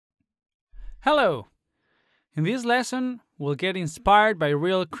Hello! In this lesson, we'll get inspired by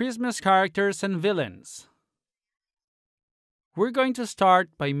real Christmas characters and villains. We're going to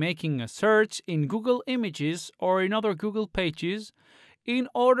start by making a search in Google Images or in other Google pages in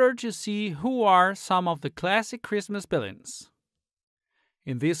order to see who are some of the classic Christmas villains.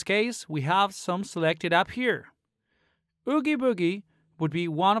 In this case, we have some selected up here. Oogie Boogie would be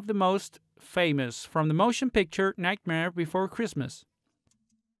one of the most famous from the motion picture Nightmare Before Christmas.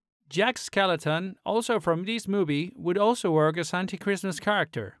 Jack Skellington, also from this movie, would also work as Antichristmas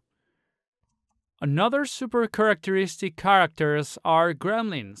character. Another super characteristic characters are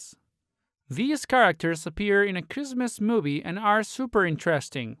gremlins. These characters appear in a Christmas movie and are super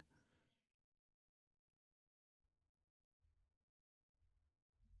interesting.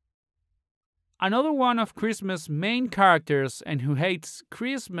 Another one of Christmas' main characters and who hates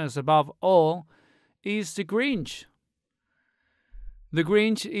Christmas above all is the Grinch. The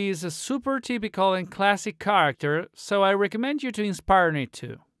Grinch is a super typical and classic character, so I recommend you to inspire on it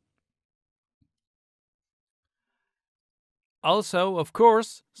too. Also, of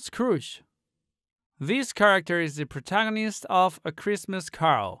course, Scrooge. This character is the protagonist of A Christmas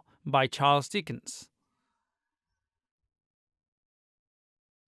Carol by Charles Dickens.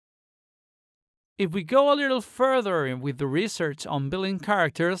 If we go a little further with the research on villain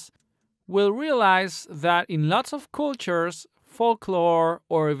characters, we'll realize that in lots of cultures, folklore,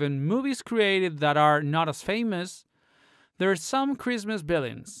 or even movies created that are not as famous, there are some Christmas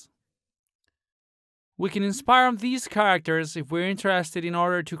villains. We can inspire on these characters if we're interested in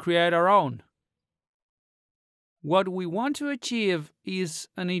order to create our own. What we want to achieve is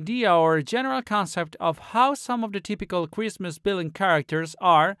an idea or a general concept of how some of the typical Christmas villain characters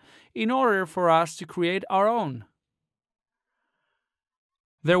are in order for us to create our own.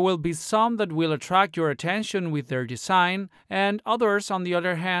 There will be some that will attract your attention with their design, and others, on the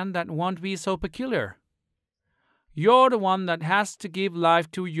other hand, that won't be so peculiar. You're the one that has to give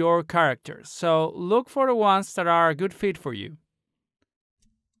life to your characters, so look for the ones that are a good fit for you.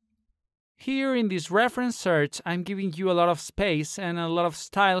 Here in this reference search, I'm giving you a lot of space and a lot of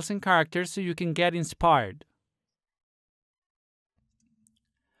styles and characters so you can get inspired.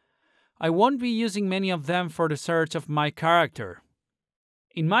 I won't be using many of them for the search of my character.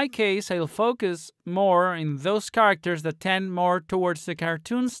 In my case, I'll focus more in those characters that tend more towards the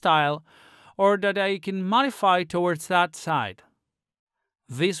cartoon style or that I can modify towards that side.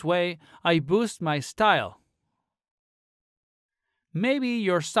 This way, I boost my style. Maybe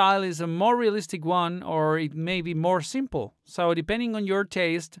your style is a more realistic one or it may be more simple, so depending on your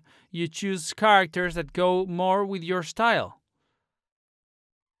taste, you choose characters that go more with your style.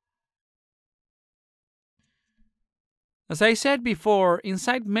 As I said before,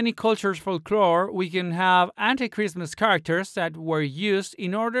 inside many cultures' folklore, we can have anti-Christmas characters that were used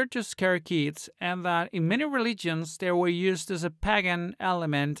in order to scare kids, and that in many religions they were used as a pagan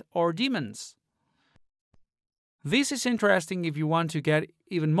element or demons. This is interesting if you want to get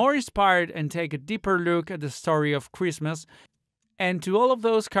even more inspired and take a deeper look at the story of Christmas and to all of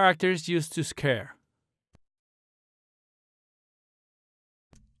those characters used to scare.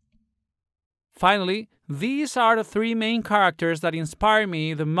 Finally, these are the three main characters that inspire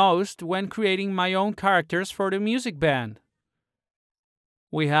me the most when creating my own characters for the music band.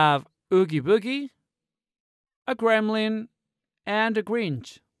 We have Oogie Boogie, a Gremlin, and a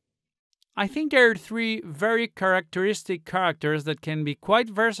Grinch. I think there are three very characteristic characters that can be quite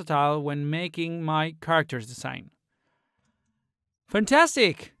versatile when making my characters design.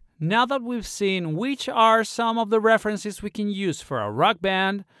 Fantastic! Now that we've seen which are some of the references we can use for a rock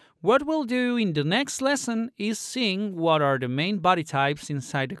band, what we'll do in the next lesson is seeing what are the main body types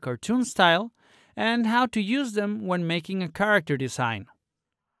inside the cartoon style and how to use them when making a character design.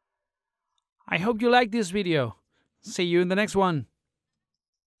 I hope you liked this video. See you in the next one.